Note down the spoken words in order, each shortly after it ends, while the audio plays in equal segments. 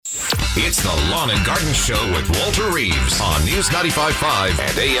It's the Lawn and Garden Show with Walter Reeves on News 95.5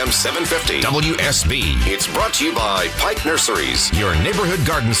 and AM 750 WSB. It's brought to you by Pike Nurseries, your neighborhood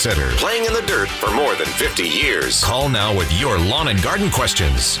garden center, playing in the dirt for more than 50 years. Call now with your lawn and garden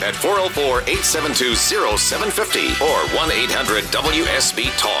questions at 404-872-0750 or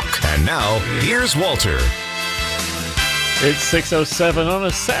 1-800-WSB-TALK. And now, here's Walter. It's 6:07 on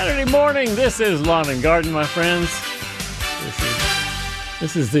a Saturday morning. This is Lawn and Garden, my friends.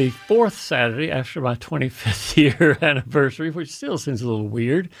 This is the fourth Saturday after my 25th year anniversary, which still seems a little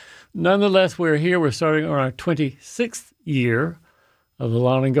weird. Nonetheless, we're here. We're starting on our 26th year of the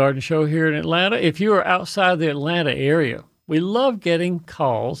Lawn and Garden Show here in Atlanta. If you are outside the Atlanta area, we love getting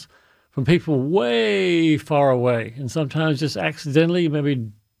calls from people way far away. And sometimes just accidentally, maybe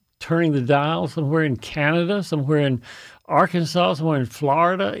turning the dial somewhere in Canada, somewhere in Arkansas, somewhere in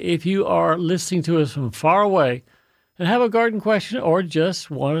Florida. If you are listening to us from far away and have a garden question or just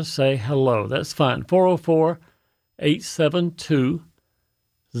want to say hello, that's fine.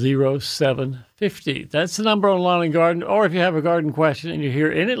 404-872-0750. That's the number on Lawn and Garden. Or if you have a garden question and you're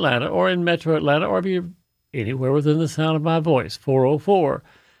here in Atlanta or in Metro Atlanta, or if you're anywhere within the sound of my voice,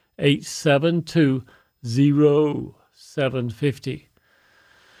 404-872-0750.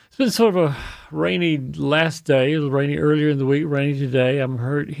 It's been sort of a rainy last day. It was rainy earlier in the week, rainy today.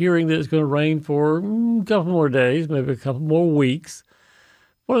 I'm hearing that it's going to rain for a couple more days, maybe a couple more weeks.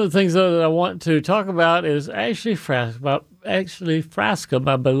 One of the things, though, that I want to talk about is Ashley Frasca,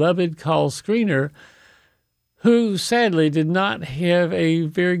 my beloved call screener, who sadly did not have a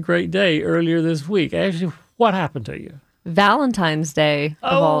very great day earlier this week. Ashley, what happened to you? Valentine's Day,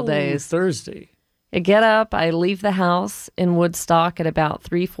 of all days. Thursday. I get up, I leave the house in Woodstock at about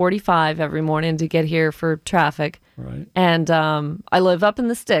 3:45 every morning to get here for traffic. Right. And I live up in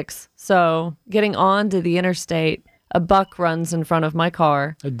the sticks, so getting onto the interstate, a buck runs in front of my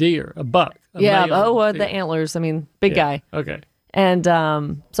car. A deer, a buck. The antlers, big guy. Okay. And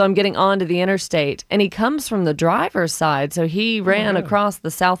so I'm getting onto the interstate, and he comes from the driver's side, so he ran across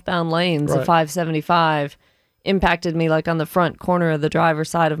the southbound lanes of 575, impacted me like on the front corner of the driver's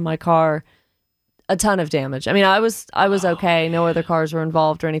side of my car. A ton of damage. I was okay. No other cars were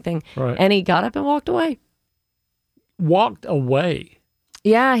involved or anything. Right. And he got up and walked away. Walked away?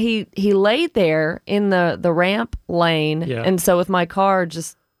 Yeah, he laid there in the ramp lane. Yeah. And so with my car,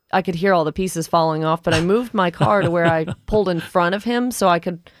 I could hear all the pieces falling off, but I moved my car to where I pulled in front of him so I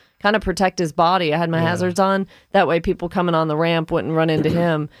could kind of protect his body. I had my hazards on. That way people coming on the ramp wouldn't run into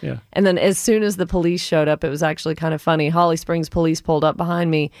him. Yeah. And then as soon as the police showed up, it was actually kind of funny. Holly Springs police pulled up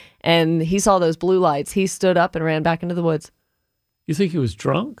behind me, and he saw those blue lights. He stood up and ran back into the woods. You think he was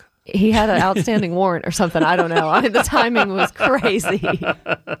drunk? He had an outstanding warrant or something. I don't know. The timing was crazy.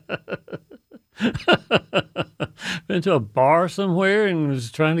 Been to a bar somewhere and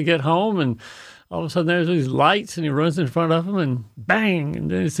was trying to get home, and all of a sudden there's these lights, and he runs in front of them, and bang, and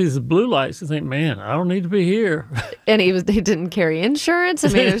then he sees the blue lights and think, man, I don't need to be here. And he didn't carry insurance.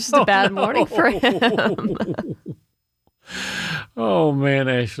 It was just a bad morning for him. Oh, man,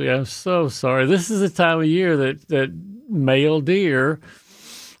 Ashley, I'm so sorry. This is the time of year that male deer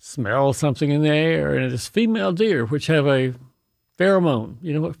smell something in the air, and it's female deer, which have a pheromone.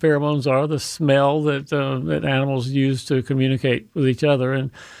 You know what pheromones are? The smell that animals use to communicate with each other.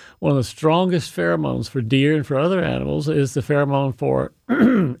 And one of the strongest pheromones for deer and for other animals is the pheromone for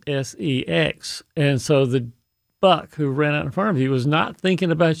sex. And so the buck who ran out in front of you was not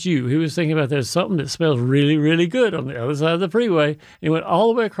thinking about you. He was thinking about there's something that smells really, really good on the other side of the freeway. And he went all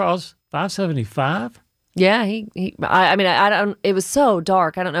the way across 575. Yeah, I don't. It was so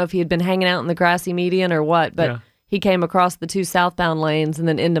dark. I don't know if he had been hanging out in the grassy median or what, but he came across the two southbound lanes and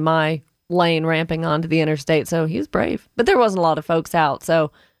then into my lane, ramping onto the interstate. So he was brave. But there wasn't a lot of folks out,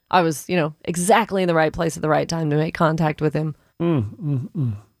 so I was, exactly in the right place at the right time to make contact with him.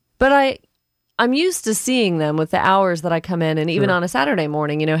 But I'm used to seeing them with the hours that I come in, and even on a Saturday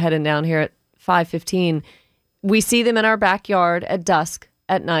morning, heading down here at 5:15, we see them in our backyard at dusk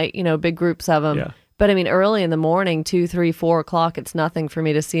at night, big groups of them. Yeah. But early in the morning, 2, 3, 4 o'clock, it's nothing for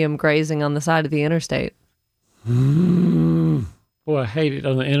me to see them grazing on the side of the interstate. Boy, I hate it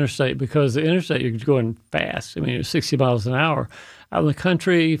on the interstate, because the interstate, you're going fast. It's 60 miles an hour. Out in the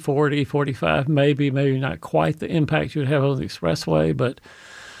country, 40, 45, maybe not quite the impact you would have on the expressway, but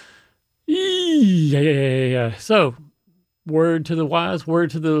yeah. So, word to the wise, word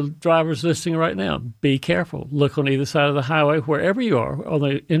to the drivers listening right now, be careful. Look on either side of the highway, wherever you are, on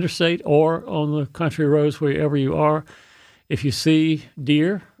the interstate or on the country roads, wherever you are. If you see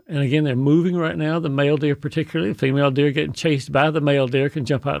deer, and again, they're moving right now, the male deer particularly, female deer getting chased by the male deer can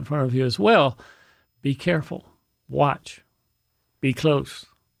jump out in front of you as well. Be careful. Watch. Be close.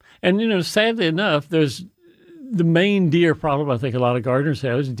 And, sadly enough, there's the main deer problem I think a lot of gardeners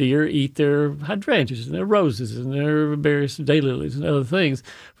have is deer eat their hydrangeas and their roses and their various daylilies and other things.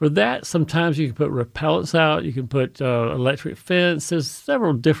 For that, sometimes you can put repellents out. You can put electric fence. There's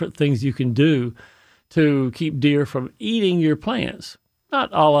several different things you can do to keep deer from eating your plants.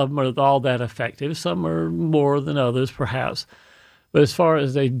 Not all of them are all that effective. Some are more than others, perhaps. But as far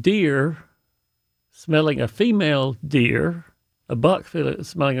as a deer smelling a female deer, a buck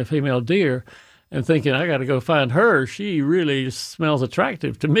smelling a female deer, and thinking, I got to go find her. She really smells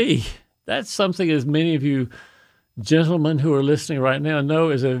attractive to me. That's something, as many of you gentlemen who are listening right now know,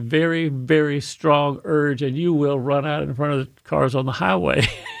 is a very, very strong urge, and you will run out in front of the cars on the highway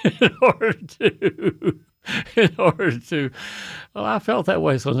in order to. Well, I felt that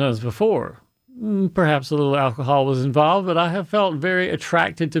way sometimes before. Perhaps a little alcohol was involved, but I have felt very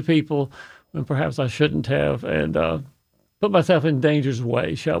attracted to people when perhaps I shouldn't have, and put myself in danger's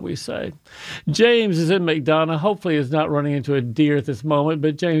way, shall we say. James is in McDonough. Hopefully is not running into a deer at this moment,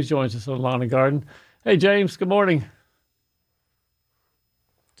 but James joins us on Lawn and Garden. Hey, James, good morning.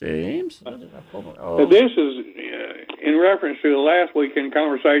 James? So this is in reference to the last weekend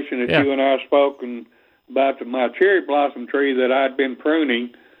conversation that you and I spoke about my cherry blossom tree that I'd been pruning.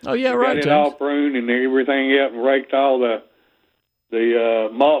 Oh, yeah, right, James. Got it all pruned and everything up and raked all the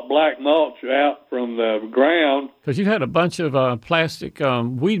black mulch out from the ground. Because you had a bunch of plastic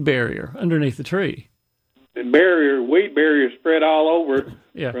weed barrier underneath the tree. The weed barrier spread all over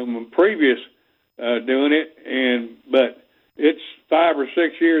from previous doing it, but it's 5 or 6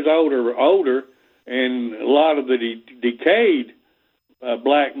 years older, and a lot of the decayed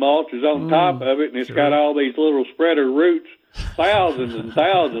black mulch is on top of it, and it's got all these little spreader roots, thousands and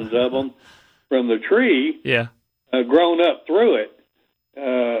thousands of them from the tree grown up through it.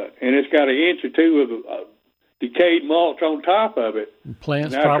 And it's got an inch or two of decayed mulch on top of it.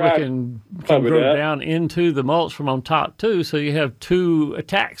 Plants probably can grow down into the mulch from on top, too, so you have two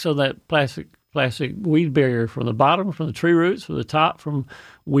attacks on that plastic weed barrier from the bottom, from the tree roots, from the top, from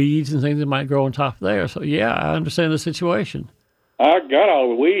weeds and things that might grow on top there. So, I understand the situation. I got all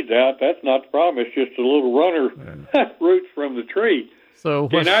the weeds out. That's not the problem. It's just a little runner roots from the tree. So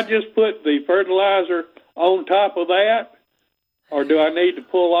can I just put the fertilizer on top of that? Or do I need to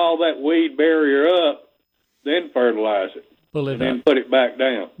pull all that weed barrier up, then fertilize it, then put it back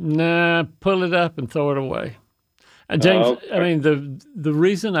down? Nah, pull it up and throw it away. James, okay. I mean, the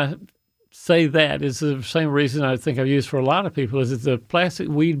reason I say that is the same reason I think I've used for a lot of people is that the plastic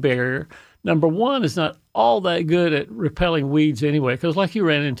weed barrier, number one, is not all that good at repelling weeds anyway, because like you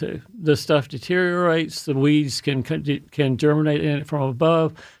ran into, the stuff deteriorates, the weeds can germinate in it from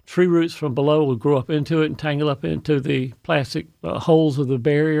above, tree roots from below will grow up into it and tangle up into the plastic holes of the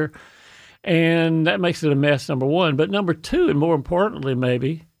barrier, and that makes it a mess, number one. But number two, and more importantly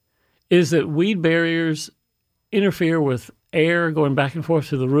maybe, is that weed barriers interfere with air going back and forth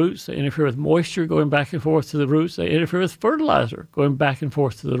to the roots, they interfere with moisture going back and forth to the roots, they interfere with fertilizer going back and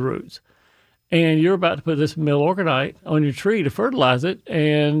forth to the roots. And you're about to put this Milorganite on your tree to fertilize it,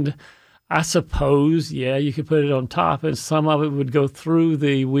 and I suppose, you could put it on top, and some of it would go through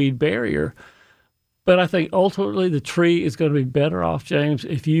the weed barrier. But I think ultimately the tree is going to be better off, James,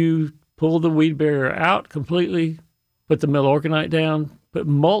 if you pull the weed barrier out completely, put the Milorganite down, put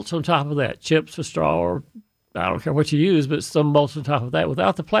mulch on top of that, chips or straw, or I don't care what you use, but some mulch on top of that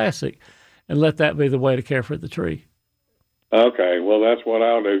without the plastic, and let that be the way to care for the tree. Okay, well, that's what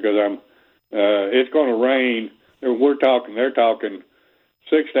I'll do, because it's going to rain. They're talking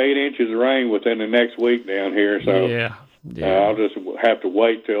 6 to 8 inches of rain within the next week down here. So I'll just have to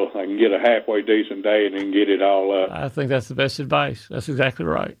wait till I can get a halfway decent day and then get it all up. I think that's the best advice. That's exactly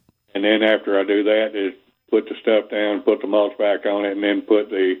right. And then after I do that, is put the stuff down, put the mulch back on it, and then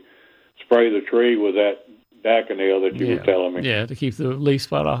spray the tree with that Daconil that you were telling me. Yeah, to keep the leaf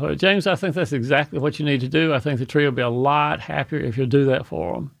spot off of it. James, I think that's exactly what you need to do. I think the tree will be a lot happier if you'll do that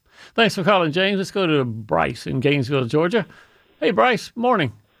for them. Thanks for calling, James. Let's go to Bryce in Gainesville, Georgia. Hey, Bryce,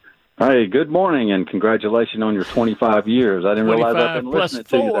 morning. Hey, good morning, and congratulations on your 25 years. I didn't realize I've been listening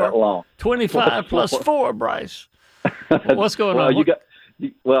to you that long. 25 plus 4, Bryce. What's going on?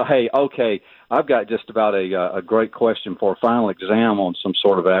 Okay. I've got just about a great question for a final exam on some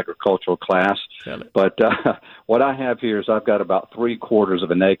sort of agricultural class. But what I have here is I've got about 3/4 of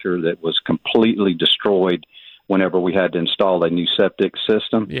an acre that was completely destroyed whenever we had to install a new septic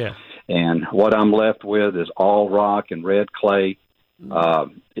system. Yeah. And what I'm left with is all rock and red clay.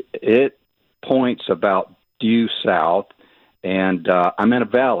 It points about due south, and I'm in a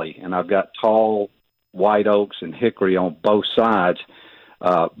valley, and I've got tall white oaks and hickory on both sides.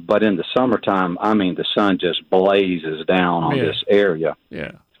 But in the summertime, the sun just blazes down on this area.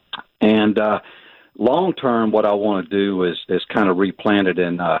 Yeah. And long term, what I want to do is kind of replant it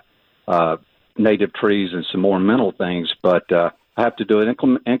in native trees and some ornamental things, but I have to do it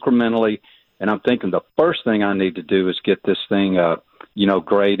incrementally. And I'm thinking the first thing I need to do is get this thing,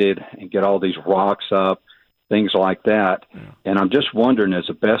 graded and get all these rocks up, things like that. Yeah. And I'm just wondering, is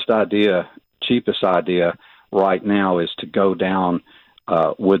the best idea, cheapest idea right now is to go down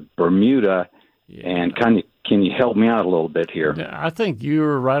with Bermuda, and can you help me out a little bit here? Yeah, I think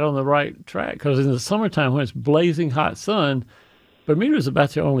you're right on the right track, because in the summertime when it's blazing hot sun, Bermuda is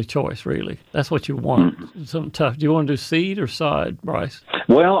about your only choice, really. That's what you want. Mm-hmm. Something tough. Do you want to do seed or sod, Bryce?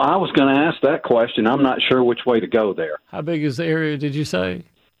 Well, I was going to ask that question. I'm not sure which way to go there. How big is the area, did you say?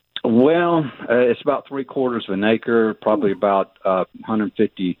 Well, it's about 3/4 of an acre, probably about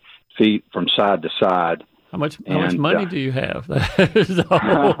 150 feet from side to side. How much money do you have?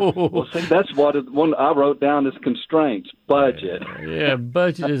 Well, see, that's one I wrote down as constraints, budget. Yeah,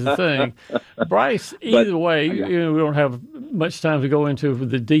 budget is the thing. Bryce, either way, we don't have much time to go into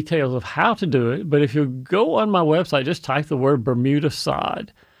the details of how to do it, but if you go on my website, just type the word Bermuda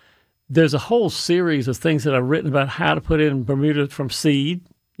sod. There's a whole series of things that I've written about how to put in Bermuda from seed.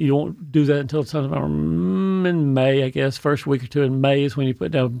 You won't do that until sometime in May, I guess. First week or two in May is when you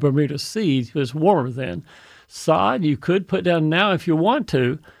put down Bermuda seeds, because it's warmer then. Sod, you could put down now if you want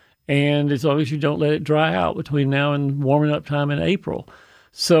to, and as long as you don't let it dry out between now and warming up time in April.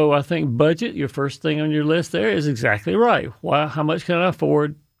 So I think budget, your first thing on your list there, is exactly right. How much can I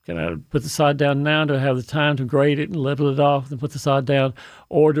afford? Can I put the sod down now? Do I have the time to grade it and level it off and put the sod down?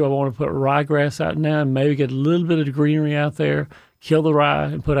 Or do I want to put ryegrass out now and maybe get a little bit of greenery out there, kill the rye,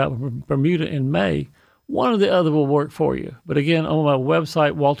 and put out Bermuda in May? One or the other will work for you. But again, on my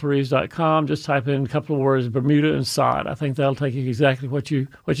website, walterreeves.com, just type in a couple of words, Bermuda and sod. I think that'll take you exactly what you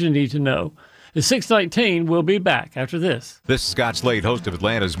need to know. It's 6:19. We'll be back after this. This is Scott Slade, host of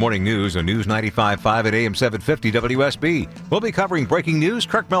Atlanta's Morning News on News 95.5 at AM 750 WSB. We'll be covering breaking news,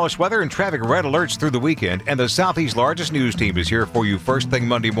 Kirk Mellish weather, and traffic red alerts through the weekend. And the Southeast's largest news team is here for you first thing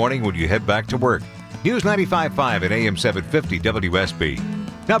Monday morning when you head back to work. News 95.5 at AM 750 WSB.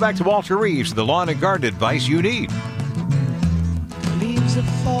 Now back to Walter Reeves, the lawn and garden advice you need. Leaves are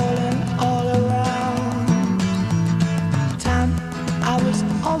falling all around. Time I was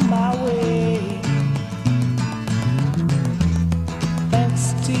on my way.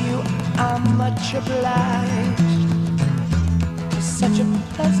 Thanks to you, I'm much obliged. For such a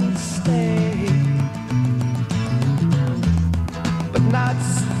pleasant stay. But now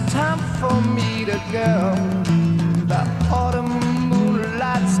it's time for me to go. The autumn moon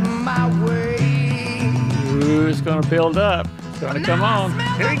lights my way. Ooh, it's going to build up. It's going to come on.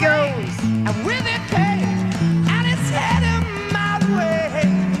 Here he goes. And with it paid, and it's heading my way.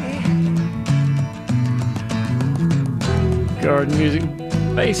 Garden music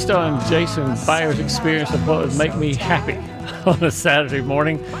based on Jason Byers' experience of what would make me happy on a Saturday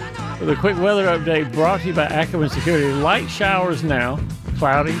morning. With a quick weather update brought to you by Ackerman Security. Light showers now.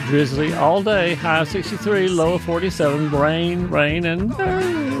 Cloudy, drizzly all day, high of 63, low of 47, rain, and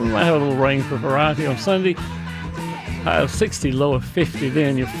might have a little rain for variety on Sunday. High of 60, low of 50.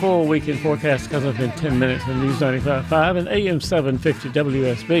 Then your full weekend forecast comes up in 10 minutes on News 95.5 and AM 750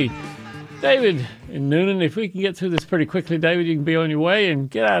 WSB. David in Noonan, if we can get through this pretty quickly, David, you can be on your way and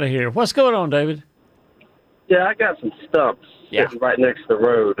get out of here. What's going on, David? Yeah, I got some stumps sitting right next to the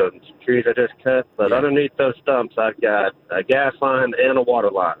road on some trees I just cut, but underneath those stumps I've got a gas line and a water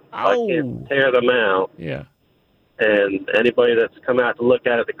line. So I can't tear them out. Yeah. And anybody that's come out to look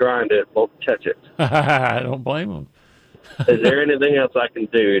at it to grind it won't touch it. I don't blame them. Is there anything else I can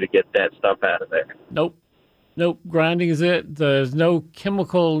do to get that stuff out of there? Nope. Grinding is it. There's no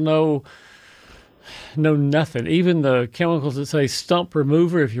chemical, no nothing. Even the chemicals that say stump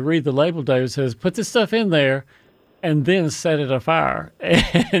remover, if you read the label, David says, put this stuff in there and then set it afire.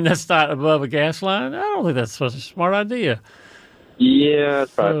 And that's not above a gas line. I don't think that's such a smart idea. Yeah, that's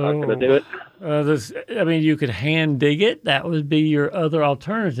probably not going to do it. You could hand dig it. That would be your other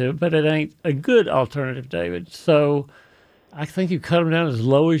alternative, but it ain't a good alternative, David. So I think you cut them down as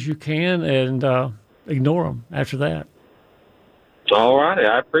low as you can and ignore them after that. All righty,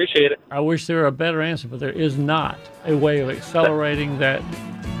 I appreciate it. I wish there were a better answer, but there is not a way of accelerating that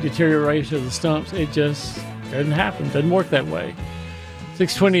deterioration of the stumps. It just doesn't happen. Doesn't work that way.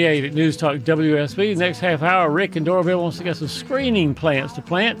 6:28 at News Talk WSB. Next half hour, Rick in Doraville wants to get some screening plants to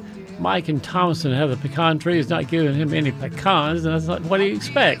plant. Mike in Thomaston have the pecan tree. It's not giving him any pecans, and that's not what he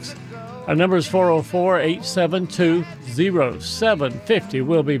expects. Our number is 404-872-0750.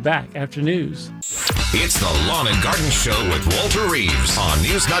 We'll be back after news. It's the Lawn and Garden Show with Walter Reeves on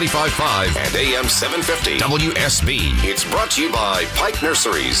News 95.5 and AM 750 WSB. It's brought to you by Pike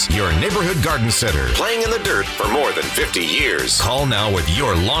Nurseries, your neighborhood garden center, playing in the dirt for more than 50 years. Call now with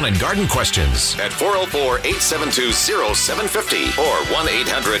your lawn and garden questions at 404-872-0750 or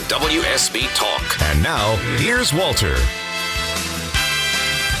 1-800-WSB-TALK. And now, here's Walter.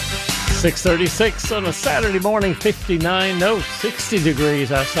 6:36 on a Saturday morning, 60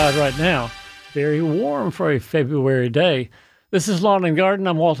 degrees outside right now. Very warm for a February day. This is Lawn and Garden.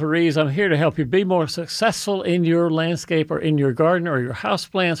 I'm Walter Reeves. I'm here to help you be more successful in your landscape or in your garden or your house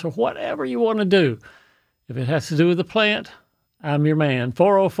plants or whatever you want to do. If it has to do with the plant, I'm your man.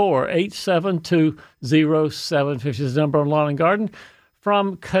 404-872-0750 is the number on Lawn and Garden.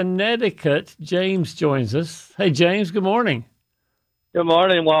 From Connecticut, James joins us. Hey, James, good morning. Good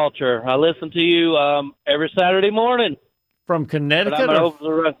morning, Walter. I listen to you every Saturday morning. From Connecticut?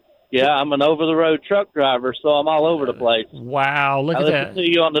 I'm an over-the-road truck driver, so I'm all over the place. Wow, look at that. I listen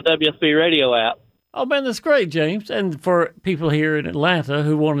to you on the WSB radio app. Oh, man, that's great, James. And for people here in Atlanta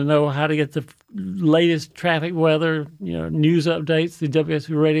who want to know how to get the latest traffic, weather, news updates, the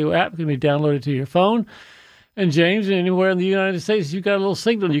WSB radio app can be downloaded to your phone. And, James, anywhere in the United States, you've got a little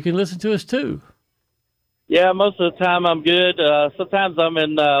signal. You can listen to us, too. Yeah, most of the time I'm good. Sometimes I'm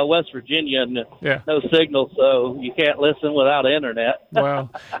in West Virginia and no signal, so you can't listen without internet.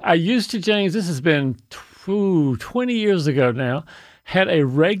 Well, I used to, James, this has been 20 years ago now, had a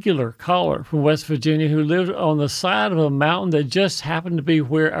regular caller from West Virginia who lived on the side of a mountain that just happened to be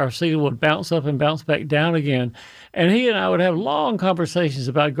where our signal would bounce up and bounce back down again. And he and I would have long conversations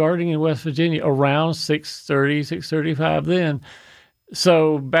about gardening in West Virginia around 6:30, 6:35 then.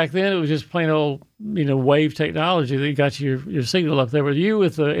 So back then it was just plain old, wave technology that got your signal up there. With you,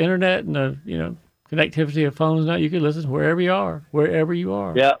 with the internet and the, connectivity of phones now, you can listen wherever you are.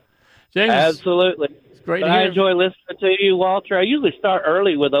 Yeah, James, absolutely. It's great to hear. I enjoy listening to you, Walter. I usually start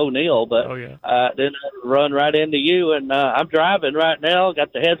early with O'Neill, but then I run right into you. And I'm driving right now,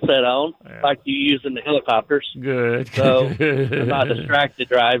 got the headset on, like you use in the helicopters. Good. So I'm not distracted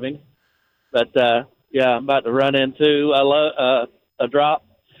driving. But, I'm about to run into a drop,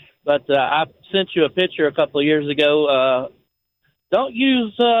 but I sent you a picture a couple of years ago. Don't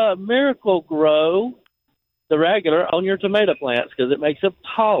use Miracle Grow, the regular, on your tomato plants because it makes them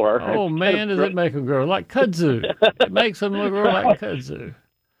taller. Oh, man, does it make them grow like kudzu. It makes them grow like kudzu.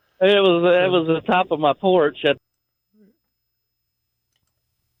 It was the top of my porch.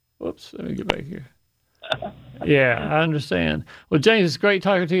 Whoops, let me get back here. Yeah, I understand. Well, James, it's great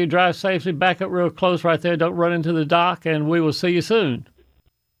talking to you. Drive safely. Back up real close right there. Don't run into the dock, and we will see you soon.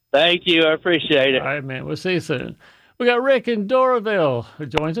 Thank you. I appreciate it. All right, man. We'll see you soon. We got Rick in Doraville who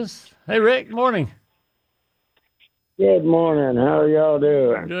joins us. Hey, Rick. Morning. Good morning. How are y'all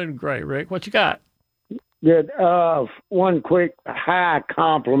doing? I'm doing great, Rick. What you got? Good. One quick high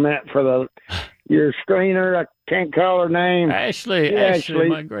compliment for your screener. I can't call her name. Ashley,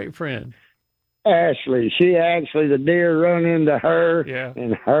 my great friend. Ashley, the deer run into her,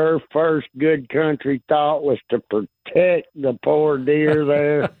 and her first good country thought was to protect the poor deer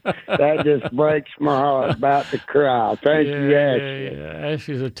there. That just breaks my heart. About to cry. Thank you, Ashley. Yeah.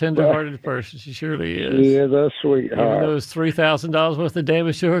 Ashley's a tender-hearted person. She surely is. She is a sweetheart. Even though it was $3,000 worth of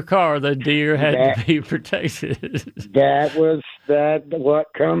damage to her car, the deer had to be protected.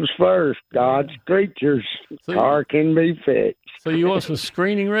 What comes first. God's creatures. Car can be fixed. So you want some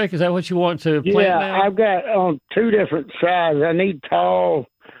screening, Rick? Is that what you want to plant now? I've got on two different sides. I need tall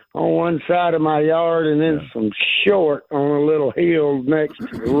on one side of my yard and then some short on a little hill next to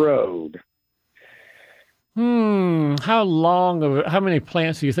the road. How many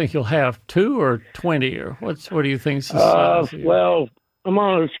plants do you think you'll have? 2 or 20? Or what do you think is the size? Well, I'm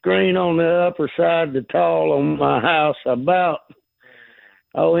on a screen on the upper side, the tall on my house, about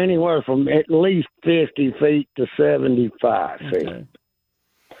anywhere from at least 50 feet to 75 feet. Okay.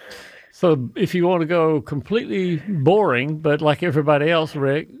 So if you want to go completely boring, but like everybody else,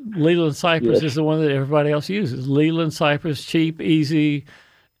 Rick, Leland Cypress is the one that everybody else uses. Leland Cypress, cheap, easy.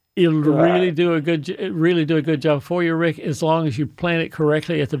 It'll really do a good job for you, Rick, as long as you plant it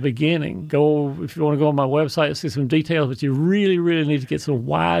correctly at the beginning. If you want to go on my website and see some details, but you really, really need to get some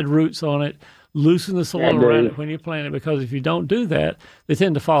wide roots on it. Loosen the soil around it when you plant it, because if you don't do that, they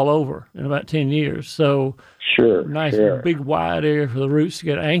tend to fall over in about 10 years. So big wide area for the roots to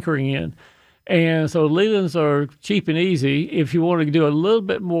get anchoring in. And so Lelands are cheap and easy. If you want to do a little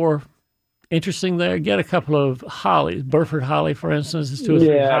bit more interesting there, get a couple of hollies. Burford holly, for instance, is 2 or 3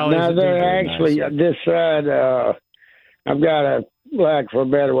 hollies. Yeah, now they're actually, this side, I've got lack for a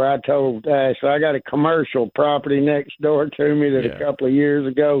better way, I told Ashley, I got a commercial property next door to me that a couple of years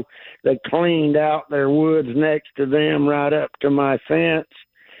ago they cleaned out their woods next to them right up to my fence,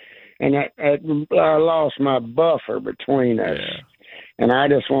 and I lost my buffer between us. Yeah. And I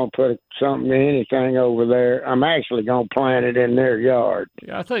just want to put anything over there. I'm actually going to plant it in their yard.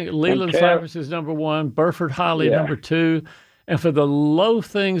 Yeah, I think Leland cypress is number one, Burford holly number two. And for the low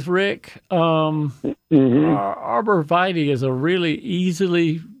things, Rick, arborvitae is a really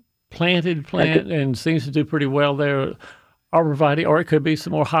easily planted plant and seems to do pretty well there. Arborvitae, or it could be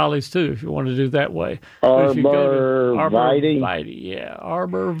some more hollies too if you want to do that way. Arborvitae?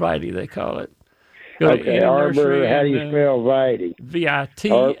 Arborvitae they call it. Okay, arbor, how do you spell vitae?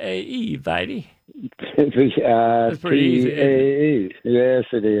 V-I-T-A-E, vitae. V-I-T-A-E. Yes,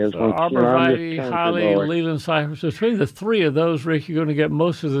 it is. So arborvitae, holly, and Leland cypress. Between the three of those, Rick, you're going to get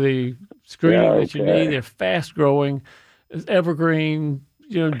most of the screening that you need. They're fast-growing, evergreen,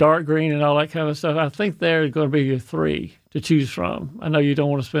 dark green and all that kind of stuff. I think they're going to be your three to choose from. I know you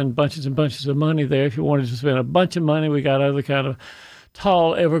don't want to spend bunches and bunches of money there. If you wanted to spend a bunch of money, we got other kind of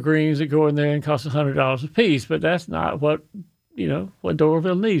tall evergreens that go in there and cost $100 a piece, but that's not what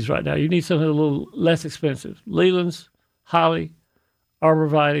Doraville needs right now. You need something a little less expensive. Leland's, holly,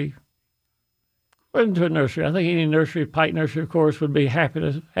 arborvitae. Go into a nursery. I think any nursery, Pike Nursery, of course, would be happy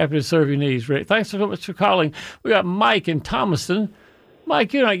to serve your needs, Rick. Thanks so much for calling. We got Mike in Thomaston.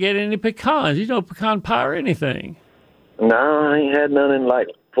 Mike, you're not getting any pecans. You don't pecan pie or anything. No, I ain't had none in like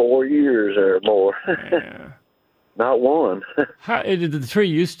 4 years or more. Yeah. Not one. Did the tree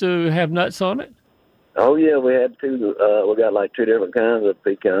used to have nuts on it? Oh, yeah, we had two. We got like two different kinds of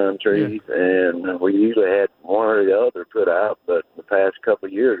pecan trees, and we usually had one or the other put out, but the past couple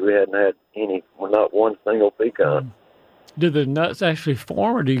of years we hadn't had not one single pecan. Do the nuts actually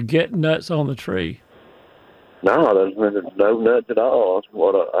form, or do you get nuts on the tree? No, there's no nuts at all. That's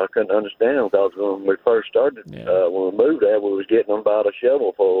what I couldn't understand, because when we first started, when we moved there, we was getting them by the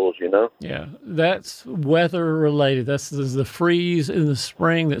shovelfuls, Yeah, that's weather related. That's the freeze in the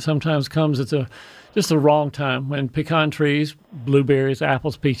spring that sometimes comes at just the wrong time when pecan trees, blueberries,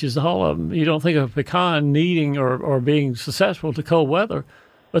 apples, peaches, all of them. You don't think of a pecan needing or being susceptible to cold weather,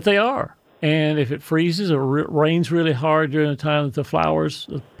 but they are. And if it freezes or rains really hard during the time that the flowers,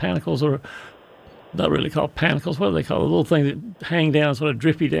 the panicles are not really called panicles. What do they call it? The little things that hang down, sort of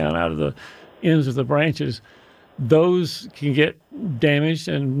drippy down out of the ends of the branches. Those can get damaged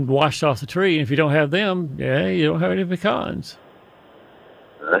and washed off the tree. And if you don't have them, you don't have any pecans.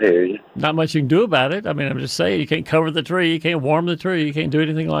 I hear you. Not much you can do about it. I mean, I'm just saying, you can't cover the tree, you can't warm the tree, you can't do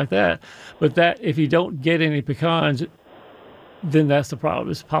anything like that. But if you don't get any pecans, then that's the problem.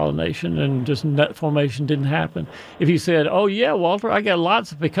 It's pollination and just nut formation didn't happen. If you said, oh, yeah, Walter, I got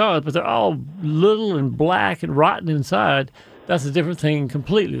lots of pecans, but they're all little and black and rotten inside, that's a different thing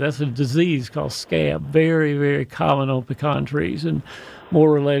completely. That's a disease called scab, very, very common on pecan trees and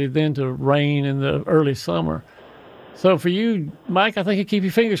more related then to rain in the early summer. So for you, Mike, I think you keep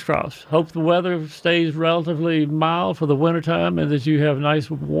your fingers crossed. Hope the weather stays relatively mild for the wintertime and that you have a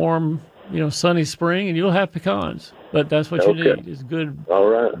nice, warm, sunny spring, and you'll have pecans. But that's what you need is good,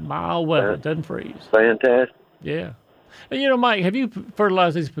 mild weather. It doesn't freeze. Fantastic. Yeah. And, Mike, have you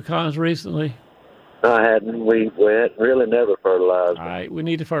fertilized these pecans recently? I hadn't. We hadn't really never fertilized them. All right, we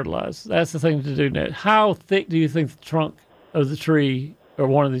need to fertilize. That's the thing to do next. How thick do you think the trunk of the tree or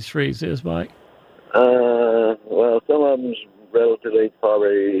one of these trees is, Mike? Well, some of them's relatively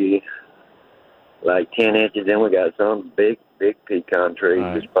probably like 10 inches. Then we got some big pecan trees.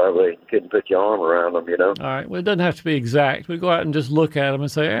 Right. Just probably couldn't put your arm around them, All right. Well, it doesn't have to be exact. We go out and just look at them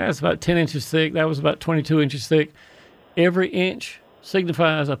and say, it's about 10 inches thick. That was about 22 inches thick. Every inch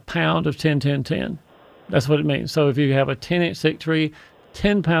signifies a pound of 10-10-10. That's what it means. So if you have a 10-inch thick tree,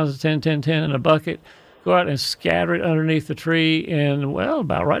 10 pounds of 10-10-10 in a bucket, go out and scatter it underneath the tree in,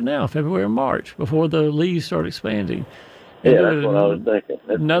 about right now, February or March, before the leaves start expanding. And that's what I was thinking.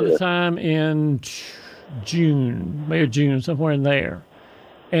 Another time in June, May or June, somewhere in there.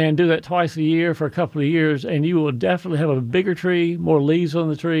 And do that twice a year for a couple of years, and you will definitely have a bigger tree, more leaves on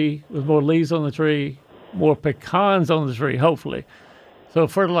the tree, with more leaves on the tree, more pecans on the tree, hopefully. So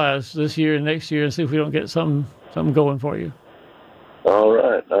fertilize this year and next year and see if we don't get something going for you. All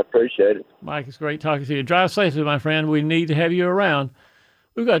right. I appreciate it. Mike, it's great talking to you. Drive safely, my friend. We need to have you around.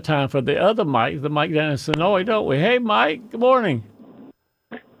 We've got time for the other Mike, the Mike down in Sonoy, don't we? Hey, Mike. Good morning.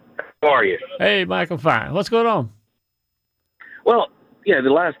 How are you? Hey, Mike. I'm fine. What's going on? Well, the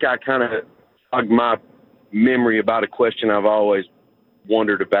last guy kind of jogged my memory about a question I've always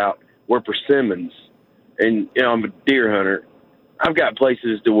wondered about. Were persimmons, and I'm a deer hunter. I've got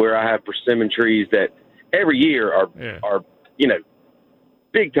places to where I have persimmon trees that every year are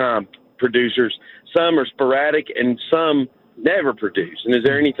big time producers. Some are sporadic, and some never produce. And is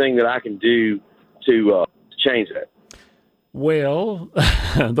there anything that I can do to change that? Well,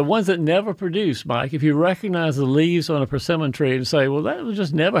 the ones that never produce, Mike, if you recognize the leaves on a persimmon tree and say, well, that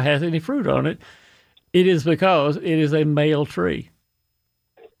just never has any fruit on it, it is because it is a male tree.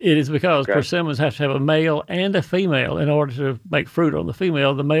 It is because persimmons have to have a male and a female in order to make fruit on the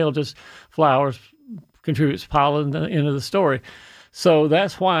female. The male just flowers, contributes pollen into the story. So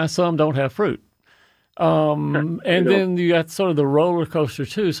that's why some don't have fruit. And then you got sort of the roller coaster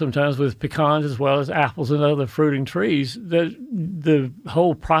too, sometimes with pecans as well as apples and other fruiting trees. The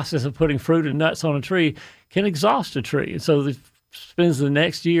whole process of putting fruit and nuts on a tree can exhaust a tree. And so it spends the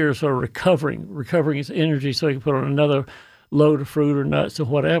next year sort of recovering its energy so it can put on another load of fruit or nuts or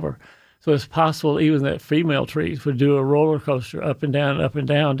whatever. So it's possible even that female trees would do a roller coaster up and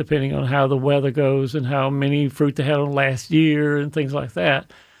down, depending on how the weather goes and how many fruit they had on last year and things like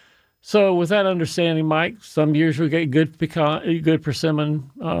that. So with that understanding, Mike, some years we get good persimmon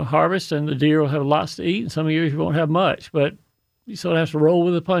harvest, and the deer will have lots to eat, and some years you won't have much. But you sort of have to roll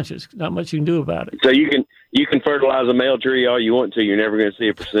with the punches. Not much you can do about it. So you can fertilize a male tree all you want to. You're never going to see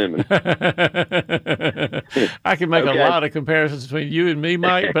a persimmon. I can make a lot of comparisons between you and me,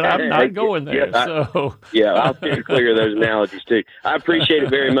 Mike, but I'm not going there. I'll steer clear of those analogies too. I appreciate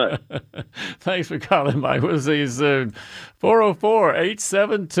it very much. Thanks for calling, Mike. We'll see you soon.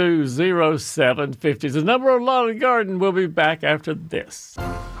 404-872-0750 is the number on Lawn and Garden. We'll be back after this.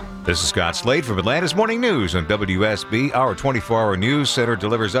 This is Scott Slade from Atlanta's Morning News on WSB. Our 24-hour news center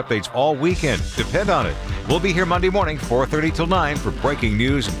delivers updates all weekend. Depend on it. We'll be here Monday morning, 4:30 till 9 for breaking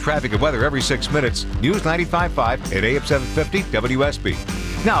news and traffic and weather every 6 minutes. News 95.5 at AM 750 WSB.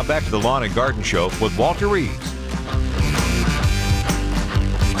 Now back to the Lawn and Garden Show with Walter Reeves.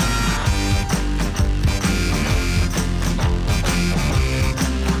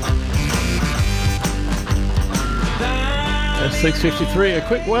 At 6:53, a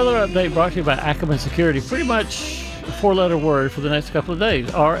quick weather update brought to you by Ackerman Security. Pretty much a four-letter word for the next couple of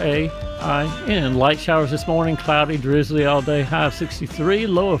days, R-A-I-N. Light showers this morning, cloudy, drizzly all day, high of 63,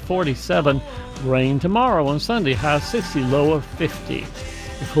 low of 47. Rain tomorrow on Sunday, high of 60, low of 50.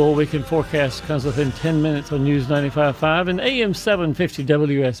 The full weekend forecast comes within 10 minutes on News 95.5 and AM 750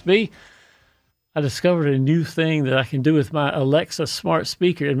 WSB. I discovered a new thing that I can do with my Alexa smart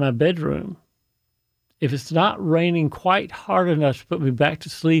speaker in my bedroom. If it's not raining quite hard enough to put me back to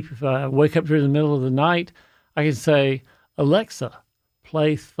sleep, if I wake up during the middle of the night, I can say, Alexa,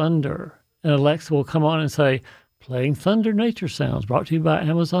 play thunder. And Alexa will come on and say, playing thunder nature sounds, brought to you by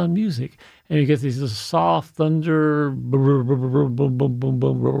Amazon Music. And you get these soft thunder, boom, boom, boom, boom, boom, boom,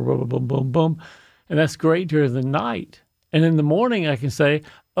 boom, boom, boom. And that's great during the night. And in the morning, I can say,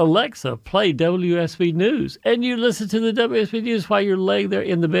 Alexa, play WSB News. And you listen to the WSB News while you're laying there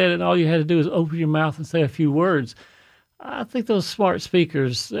in the bed, and all you had to do is open your mouth and say a few words. I think those smart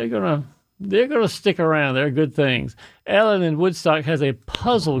speakers, they're gonna stick around. They're good things. Ellen in Woodstock has a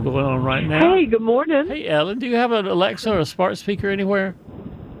puzzle going on right now. Hey, good morning. Hey, Ellen, do you have an Alexa or a smart speaker anywhere?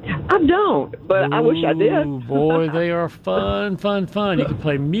 I don't, but I wish I did. Boy, they are fun. You can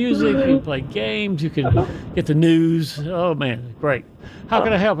play music, you can play games, you can get the news. Oh, man, great. How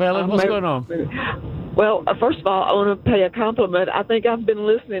can I help, Ellen? What's going on? Well, first of all, I want to pay a compliment. I think I've been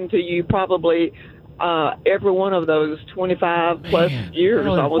listening to you probably every one of those 25-plus years.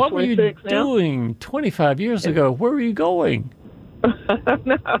 Ellen, almost what were you 26 now. doing 25 years ago? Where were you going?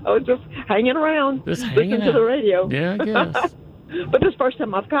 No, just hanging around, listening to the radio. Yeah, I guess. But this is the first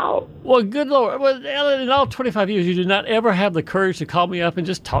time I've called. Well, good Lord. Well, Ellen, in all 25 years, you did not ever have the courage to call me up and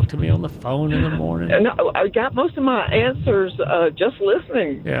just talk to me on the phone in the morning. No, I got most of my answers just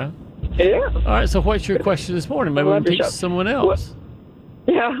listening. Yeah. Yeah. All right, so what's your question this morning? Maybe we can teach someone else.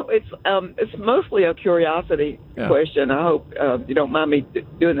 Well, yeah, it's mostly a curiosity question. I hope you don't mind me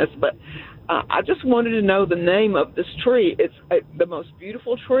doing this, but I just wanted to know the name of this tree. It's the most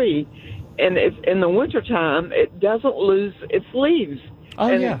beautiful tree. And it's in the wintertime, it doesn't lose its leaves. Oh,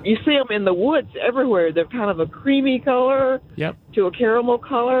 and yeah. You see them in the woods everywhere. They're kind of a creamy color to a caramel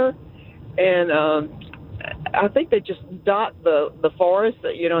color. And I think they just dot the forest,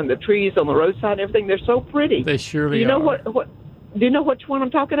 and the trees on the roadside and everything. They're so pretty. They surely do you know are. Do you know which one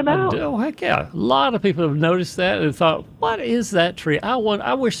I'm talking about? Oh, heck yeah. A lot of people have noticed that and thought, what is that tree? I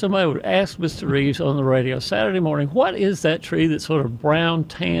wish somebody would ask Mr. Reeves on the radio Saturday morning, what is that tree that's sort of brown,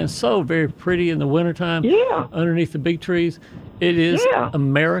 tan, so very pretty in the wintertime underneath the big trees? It is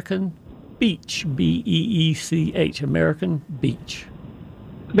American beech, B-E-E-C-H, American beech.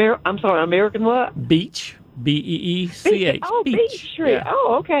 I'm sorry, American what? Beech. B-E-E-C-H. Oh, beech tree. Yeah.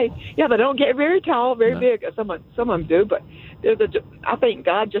 Oh, okay. Yeah, they don't get very tall, very big. Some of them do, but I think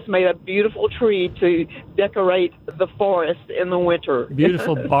God just made a beautiful tree to decorate the forest in the winter.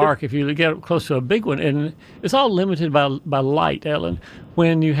 Beautiful bark if you get up close to a big one. And it's all limited by light, Ellen.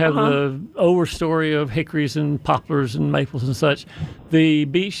 When you have the overstory of hickories and poplars and maples and such, the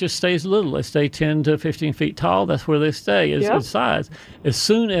beech just stays little. They stay 10 to 15 feet tall. That's where they stay in size. As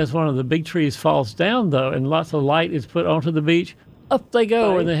soon as one of the big trees falls down, though, and lots of light is put onto the beech, up they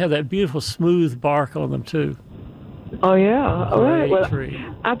go, and they have that beautiful smooth bark on them, too. Oh, yeah. All right. Well,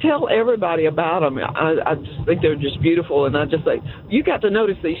 I tell everybody about them. I just think they're just beautiful, and I just say, you got to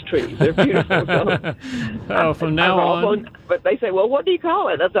notice these trees. They're beautiful. From now on. But they say, well, what do you call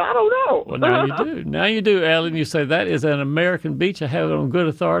it? I said, I don't know. Well, now you do. Now you do, Ellen. You say, that is an American beech. I have it on good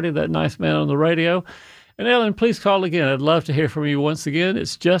authority, that nice man on the radio. And, Ellen, please call again. I'd love to hear from you once again.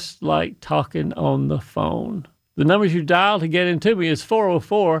 It's just like talking on the phone. The numbers you dial to get into me is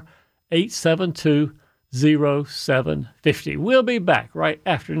 404-872-0750. We'll be back right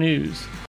after news.